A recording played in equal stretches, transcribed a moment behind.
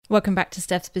Welcome back to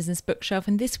Steph's Business Bookshelf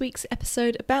and this week's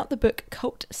episode about the book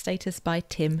Cult Status by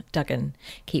Tim Duggan.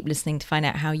 Keep listening to find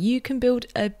out how you can build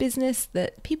a business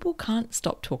that people can't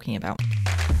stop talking about.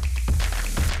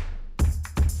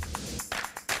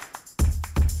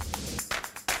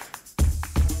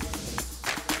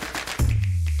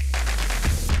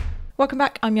 Welcome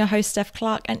back, I'm your host Steph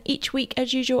Clark, and each week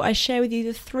as usual I share with you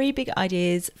the 3 big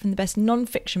ideas from the best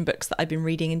non-fiction books that I've been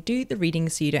reading and do the reading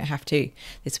so you don't have to.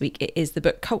 This week it is the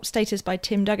book Cult Status by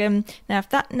Tim Duggan. Now if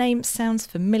that name sounds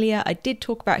familiar, I did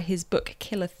talk about his book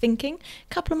Killer Thinking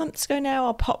a couple of months ago now.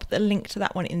 I'll pop the link to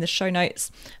that one in the show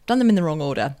notes. I've done them in the wrong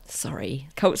order, sorry.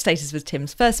 Cult Status was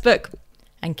Tim's first book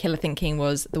and Killer Thinking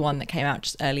was the one that came out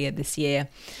just earlier this year.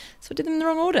 So I did them in the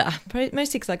wrong order,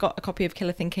 mostly because I got a copy of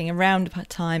Killer Thinking around the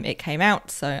time it came out,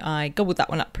 so I gobbled that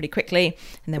one up pretty quickly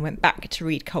and then went back to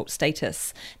read Cult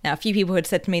Status. Now, a few people had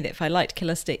said to me that if I liked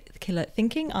Killer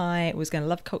Thinking, I was going to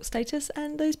love Cult Status,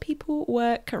 and those people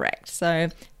were correct. So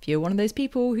if you're one of those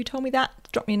people who told me that,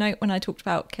 drop me a note when I talked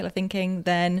about Killer Thinking,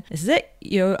 then this is it.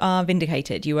 You are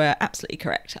vindicated. You were absolutely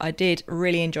correct. I did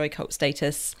really enjoy Cult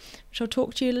Status, which I'll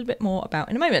talk to you a little bit more about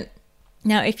in a moment.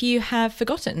 Now, if you have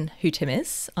forgotten who Tim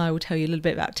is, I will tell you a little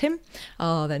bit about Tim.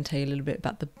 I'll then tell you a little bit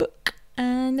about the book,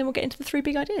 and then we'll get into the 3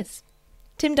 big ideas.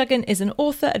 Tim Duggan is an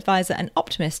author, advisor, and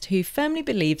optimist who firmly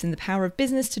believes in the power of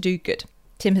business to do good.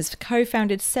 Tim has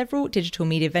co-founded several digital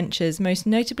media ventures, most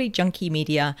notably Junkee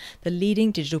Media, the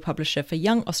leading digital publisher for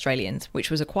young Australians, which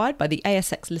was acquired by the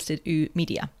ASX-listed OO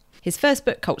Media. His first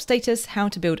book, Cult Status, How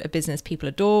to Build a Business People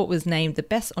Adore, was named the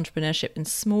Best Entrepreneurship and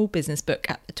Small Business Book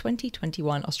at the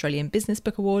 2021 Australian Business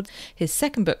Book Awards. His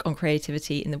second book on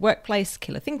creativity in the workplace,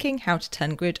 Killer Thinking, How to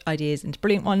Turn Good Ideas into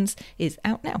Brilliant Ones, is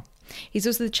out now. He's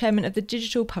also the chairman of the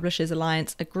Digital Publishers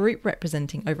Alliance, a group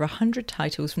representing over 100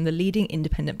 titles from the leading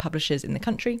independent publishers in the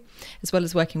country, as well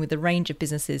as working with a range of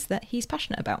businesses that he's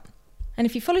passionate about. And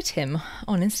if you follow Tim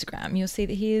on Instagram, you'll see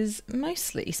that he is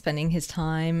mostly spending his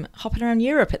time hopping around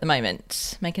Europe at the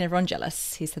moment, making everyone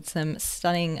jealous. He's had some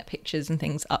stunning pictures and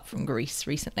things up from Greece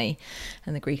recently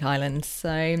and the Greek islands.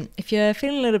 So if you're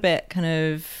feeling a little bit kind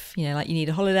of, like you need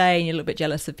a holiday and you're a little bit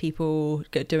jealous of people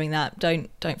doing that, don't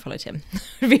follow Tim,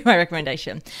 would be my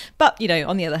recommendation. But,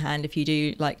 on the other hand, if you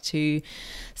do like to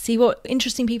see what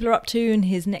interesting people are up to and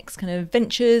his next kind of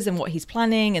ventures and what he's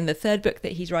planning and the third book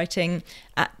that he's writing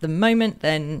at the moment,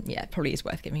 then yeah, it probably is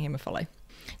worth giving him a follow.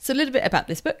 So a little bit about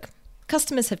this book.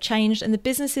 Customers have changed and the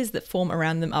businesses that form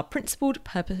around them are principled,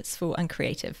 purposeful and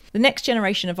creative. The next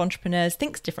generation of entrepreneurs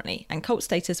thinks differently, and Cult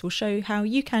Status will show how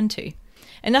you can too.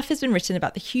 Enough has been written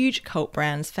about the huge cult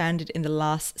brands founded in the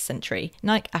last century,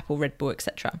 Nike, Apple, Red Bull,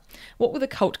 etc. What will the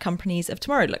cult companies of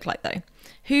tomorrow look like though?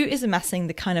 Who is amassing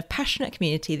the kind of passionate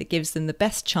community that gives them the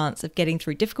best chance of getting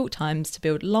through difficult times to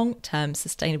build long-term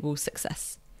sustainable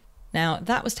success? Now,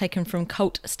 that was taken from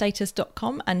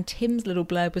cultstatus.com and Tim's little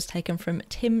blurb was taken from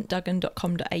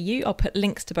timduggan.com.au. I'll put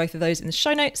links to both of those in the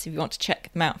show notes if you want to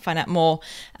check them out, find out more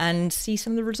and see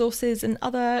some of the resources and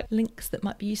other links that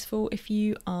might be useful if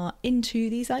you are into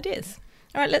these ideas.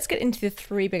 All right, let's get into the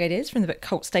 3 big ideas from the book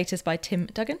Cult Status by Tim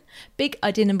Duggan. Big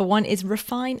idea number 1 is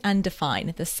refine and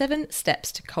define, the 7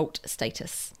 steps to cult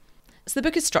status. So the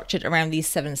book is structured around these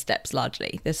 7 steps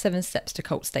largely. There's 7 steps to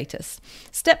cult status.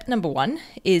 Step number 1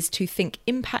 is to think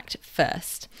impact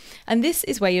first. And this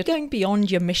is where you're going beyond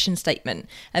your mission statement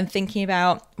and thinking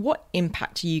about what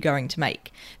impact are you going to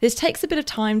make. This takes a bit of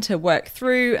time to work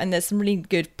through and there's some really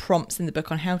good prompts in the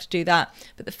book on how to do that.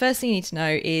 But the first thing you need to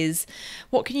know is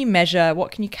what can you measure,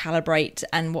 what can you calibrate,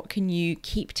 and what can you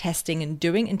keep testing and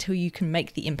doing until you can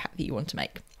make the impact that you want to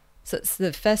make. So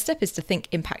the first step is to think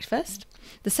impact first.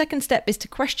 The second step is to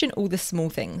question all the small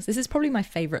things. This is probably my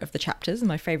favourite of the chapters and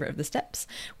my favourite of the steps,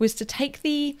 was to take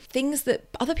the things that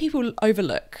other people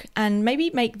overlook and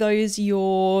maybe make those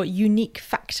your unique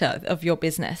factor of your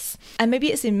business. And maybe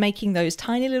it's in making those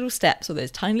tiny little steps or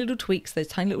those tiny little tweaks, those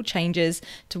tiny little changes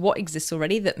to what exists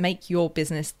already that make your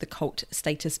business the cult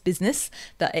status business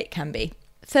that it can be.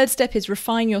 Third step is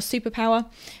refine your superpower.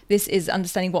 This is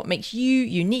understanding what makes you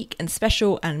unique and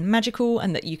special and magical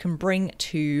and that you can bring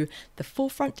to the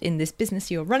forefront in this business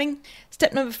you're running.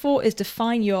 Step number 4 is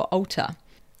define your altar.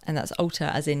 And that's altar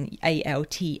as in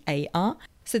ALTAR.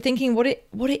 So thinking what it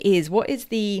is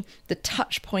the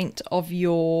touch point of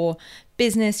your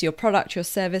business, your product, your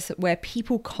service, where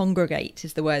people congregate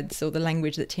is the words or the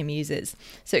language that Tim uses.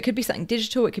 So it could be something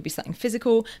digital, it could be something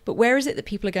physical, but where is it that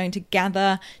people are going to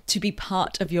gather to be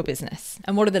part of your business?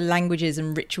 And what are the languages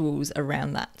and rituals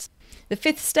around that? The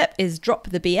fifth step is drop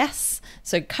the BS.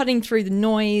 So cutting through the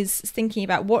noise, thinking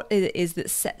about what it is that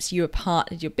sets you apart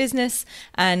as your business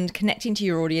and connecting to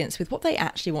your audience with what they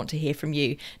actually want to hear from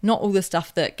you, not all the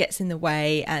stuff that gets in the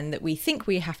way and that we think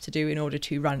we have to do in order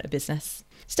to run a business.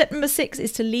 Step number 6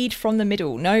 is to lead from the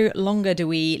middle. No longer do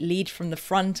we lead from the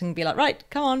front and be like, right,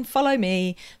 come on, follow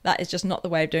me. That is just not the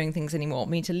way of doing things anymore.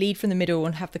 We need to lead from the middle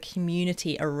and have the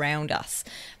community around us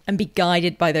and be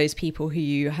guided by those people who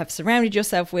you have surrounded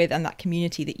yourself with and that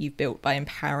community that you've built by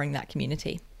empowering that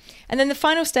community. And then the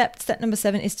final step, step number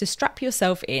 7, is to strap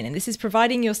yourself in. And this is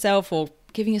providing yourself or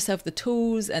giving yourself the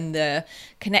tools and the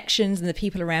connections and the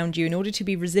people around you in order to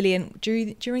be resilient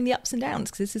during the ups and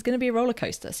downs, because this is going to be a roller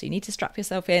coaster. So you need to strap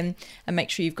yourself in and make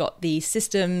sure you've got the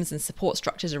systems and support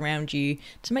structures around you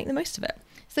to make the most of it.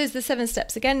 So those are the 7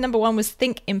 steps. Again, number 1 was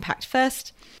think impact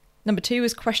first. Number 2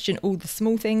 is question all the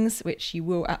small things, which you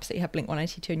will absolutely have Blink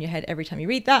 182 in your head every time you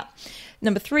read that.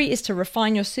 Number 3 is to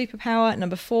refine your superpower.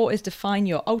 Number 4 is define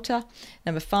your altar.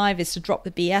 Number 5 is to drop the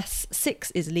BS.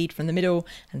 6 is lead from the middle.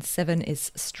 And 7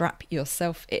 is strap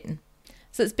yourself in.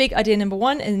 So that's big idea number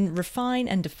 1, and refine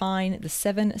and define the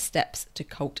 7 steps to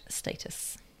cult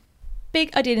status.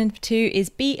 Big idea number 2 is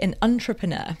be an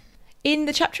entrepreneur. In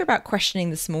the chapter about questioning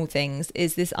the small things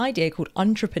is this idea called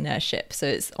entrepreneurship. So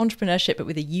it's entrepreneurship, but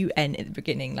with a UN at the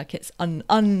beginning, like it's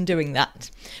undoing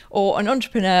that. Or an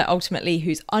entrepreneur, ultimately,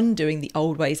 who's undoing the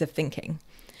old ways of thinking.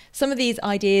 Some of these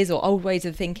ideas or old ways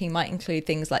of thinking might include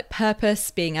things like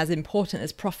purpose being as important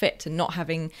as profit and not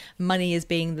having money as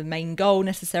being the main goal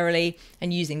necessarily,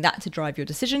 and using that to drive your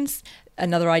decisions.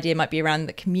 Another idea might be around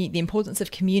the importance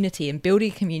of community and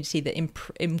building a community that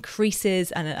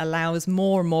increases and allows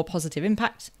more and more positive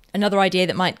impact. Another idea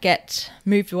that might get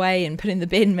moved away and put in the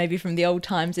bin, maybe from the old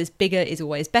times, is bigger is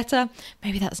always better.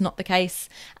 Maybe that's not the case.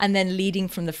 And then leading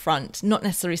from the front, not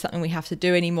necessarily something we have to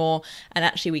do anymore. And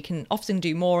actually we can often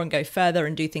do more and go further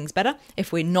and do things better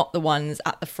if we're not the ones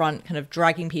at the front kind of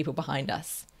dragging people behind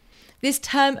us. This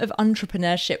term of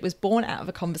entrepreneurship was born out of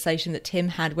a conversation that Tim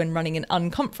had when running an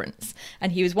unconference,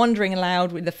 and he was wondering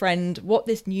aloud with a friend what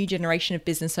this new generation of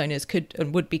business owners could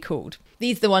and would be called.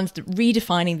 These are the ones that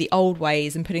redefining the old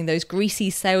ways and putting those greasy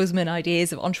salesman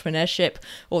ideas of entrepreneurship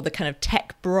or the kind of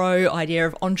tech bro idea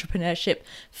of entrepreneurship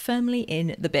firmly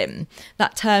in the bin.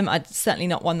 That term, it's certainly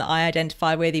not one that I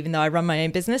identify with, even though I run my own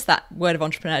business. That word of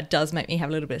entrepreneur does make me have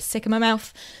a little bit of sick in my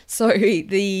mouth. So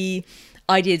the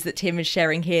ideas that Tim is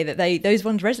sharing here, that those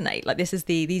ones resonate. Like these are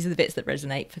the bits that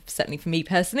resonate, certainly for me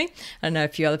personally. I know a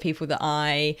few other people that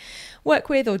I work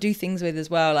with or do things with as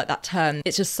well. Like that term,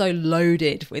 it's just so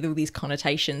loaded with all these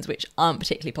connotations which aren't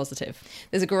particularly positive.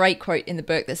 There's a great quote in the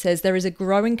book that says, "There is a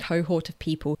growing cohort of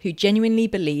people who genuinely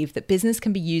believe that business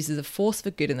can be used as a force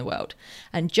for good in the world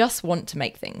and just want to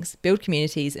make things, build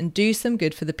communities, and do some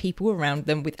good for the people around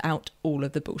them without all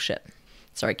of the bullshit."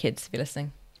 Sorry, kids, if you're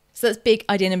listening. So that's big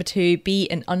idea number 2, be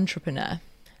an entrepreneur.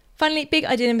 Finally, big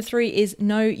idea number 3 is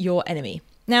know your enemy.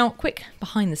 Now, quick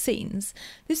behind the scenes,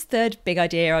 this third big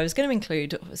idea I was going to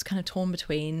include was kind of torn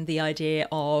between the idea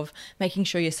of making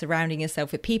sure you're surrounding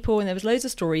yourself with people, and there was loads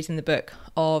of stories in the book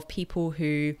of people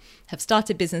who have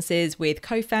started businesses with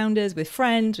co-founders, with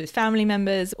friends, with family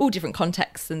members, all different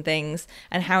contexts and things,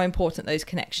 and how important those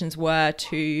connections were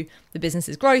to the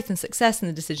business's growth and success and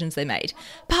the decisions they made.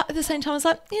 But at the same time, I was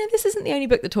like, this isn't the only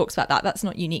book that talks about that. That's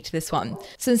not unique to this one.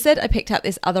 So instead, I picked out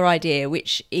this other idea,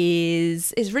 which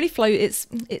is really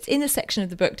it's in a section of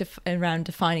the book around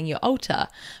defining your altar,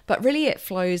 but really it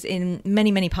flows in many,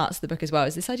 many parts of the book as well,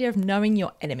 is this idea of knowing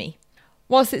your enemy.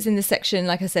 Whilst it's in this section,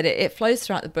 like I said, it flows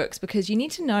throughout the books because you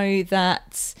need to know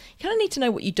that you kind of need to know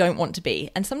what you don't want to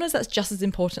be. And sometimes that's just as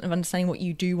important of understanding what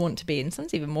you do want to be, and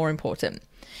sometimes even more important.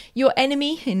 Your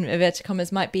enemy, in inverted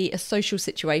commas, might be a social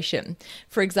situation.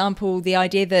 For example, the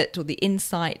idea that, or the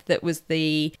insight that was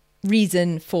the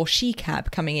reason for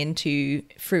SheCab coming into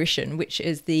fruition, which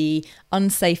is the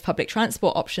unsafe public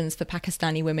transport options for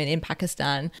Pakistani women in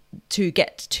Pakistan to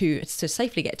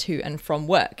safely get to and from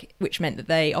work, which meant that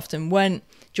they often weren't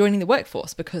joining the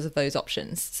workforce because of those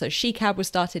options. So SheCab was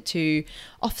started to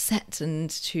offset and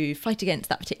to fight against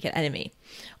that particular enemy.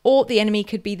 Or the enemy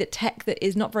could be that tech that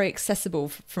is not very accessible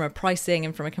from a pricing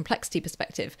and from a complexity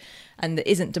perspective, and that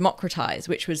isn't democratized,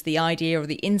 which was the idea or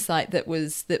the insight that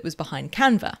was behind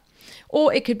Canva.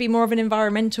 Or it could be more of an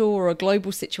environmental or a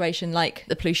global situation like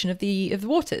the pollution of the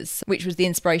waters, which was the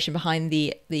inspiration behind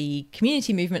the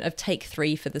community movement of Take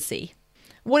 3 for the Sea.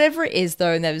 Whatever it is,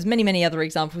 though, and there was many, many other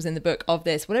examples in the book of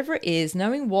this, whatever it is,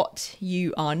 knowing what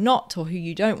you are not or who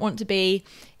you don't want to be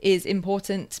is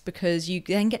important because you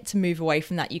then get to move away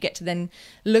from that. You get to then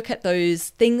look at those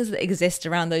things that exist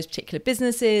around those particular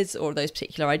businesses or those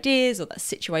particular ideas or that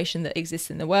situation that exists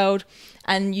in the world.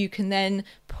 And you can then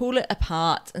pull it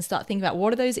apart and start thinking about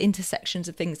what are those intersections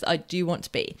of things that I do want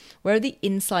to be? Where are the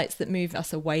insights that move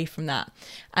us away from that?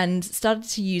 And started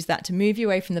to use that to move you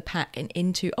away from the pack and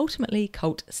into ultimately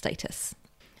cult status.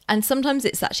 And sometimes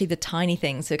it's actually the tiny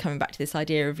things. So coming back to this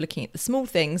idea of looking at the small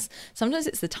things, sometimes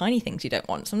it's the tiny things you don't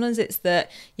want. Sometimes it's that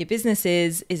your business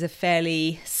is a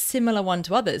fairly similar one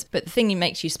to others, but the thing that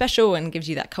makes you special and gives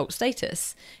you that cult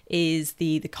status is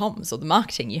the comms or the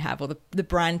marketing you have or the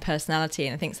brand personality.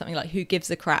 And I think something like who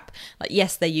gives a crap? Like,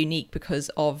 yes, they're unique because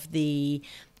of the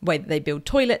way that they build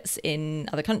toilets in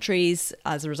other countries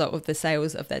as a result of the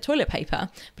sales of their toilet paper,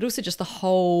 but also just the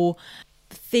whole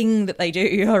thing that they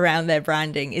do around their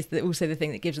branding is also the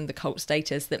thing that gives them the cult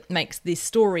status that makes this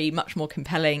story much more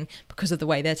compelling because of the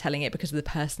way they're telling it, because of the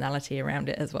personality around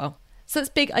it as well. So that's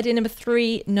big idea number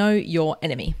 3, know your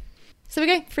enemy. So we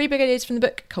go, 3 big ideas from the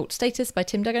book Cult Status by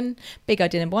Tim Duggan. Big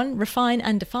idea number 1, refine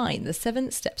and define the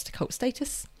 7 steps to cult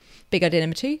status. Big idea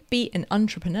number 2, be an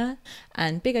entrepreneur.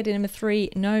 And big idea number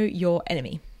 3, know your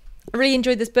enemy. I really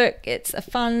enjoyed this book. It's a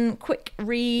fun, quick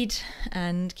read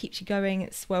and keeps you going.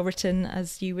 It's well written,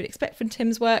 as you would expect from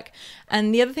Tim's work.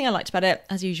 And the other thing I liked about it,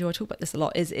 as usual, I talk about this a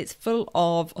lot, is it's full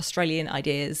of Australian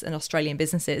ideas and Australian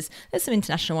businesses. There's some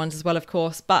international ones as well, of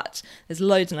course, but there's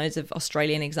loads and loads of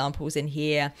Australian examples in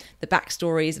here. The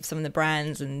backstories of some of the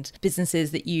brands and businesses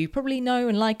that you probably know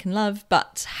and like and love,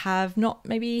 but have not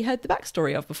maybe heard the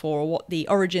backstory of before, or what the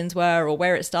origins were, or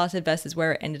where it started versus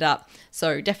where it ended up.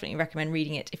 So definitely recommend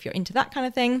reading it if you're into that kind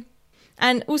of thing.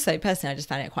 And also, personally, I just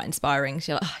found it quite inspiring.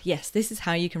 So you're like, oh, yes, this is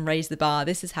how you can raise the bar.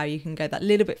 This is how you can go that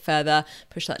little bit further,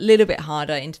 push that little bit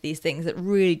harder into these things that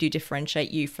really do differentiate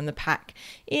you from the pack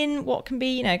in what can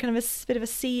be, kind of a bit of a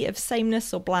sea of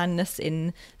sameness or blandness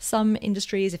in some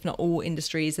industries, if not all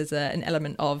industries. There's an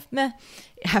element of meh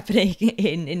happening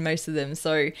in most of them.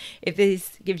 So if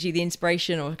this gives you the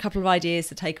inspiration or a couple of ideas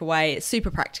to take away, it's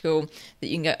super practical that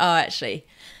you can go, oh, actually,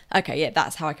 okay, yeah,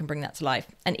 that's how I can bring that to life.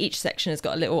 And each section has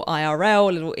got a little IRL,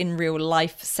 a little in real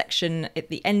life section at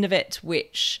the end of it,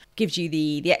 which gives you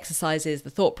the exercises, the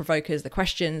thought provokers, the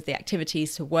questions, the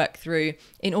activities to work through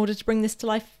in order to bring this to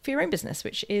life for your own business,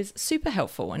 which is super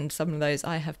helpful. And some of those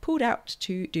I have pulled out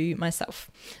to do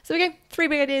myself. So we go, 3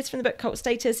 big ideas from the book Cult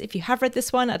Status. If you have read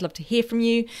this one, I'd love to hear from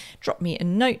you. Drop me a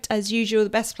note as usual. The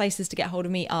best places to get hold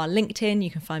of me are LinkedIn.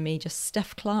 You can find me just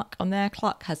Steph Clark on there.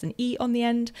 Clark has an E on the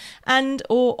end. And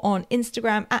or on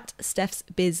Instagram at Steph's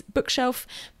Biz Bookshelf.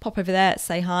 Pop over there,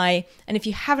 say hi. And if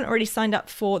you haven't already signed up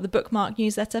for the bookmark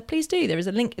newsletter, please do. There is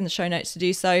a link in the show notes to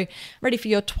do so. Ready for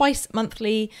your twice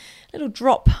monthly little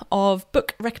drop of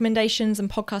book recommendations and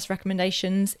podcast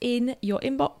recommendations in your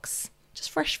inbox.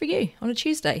 Just fresh for you on a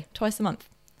Tuesday, twice a month.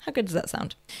 How good does that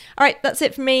sound? All right, that's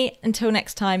it from me. Until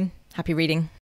next time, happy reading.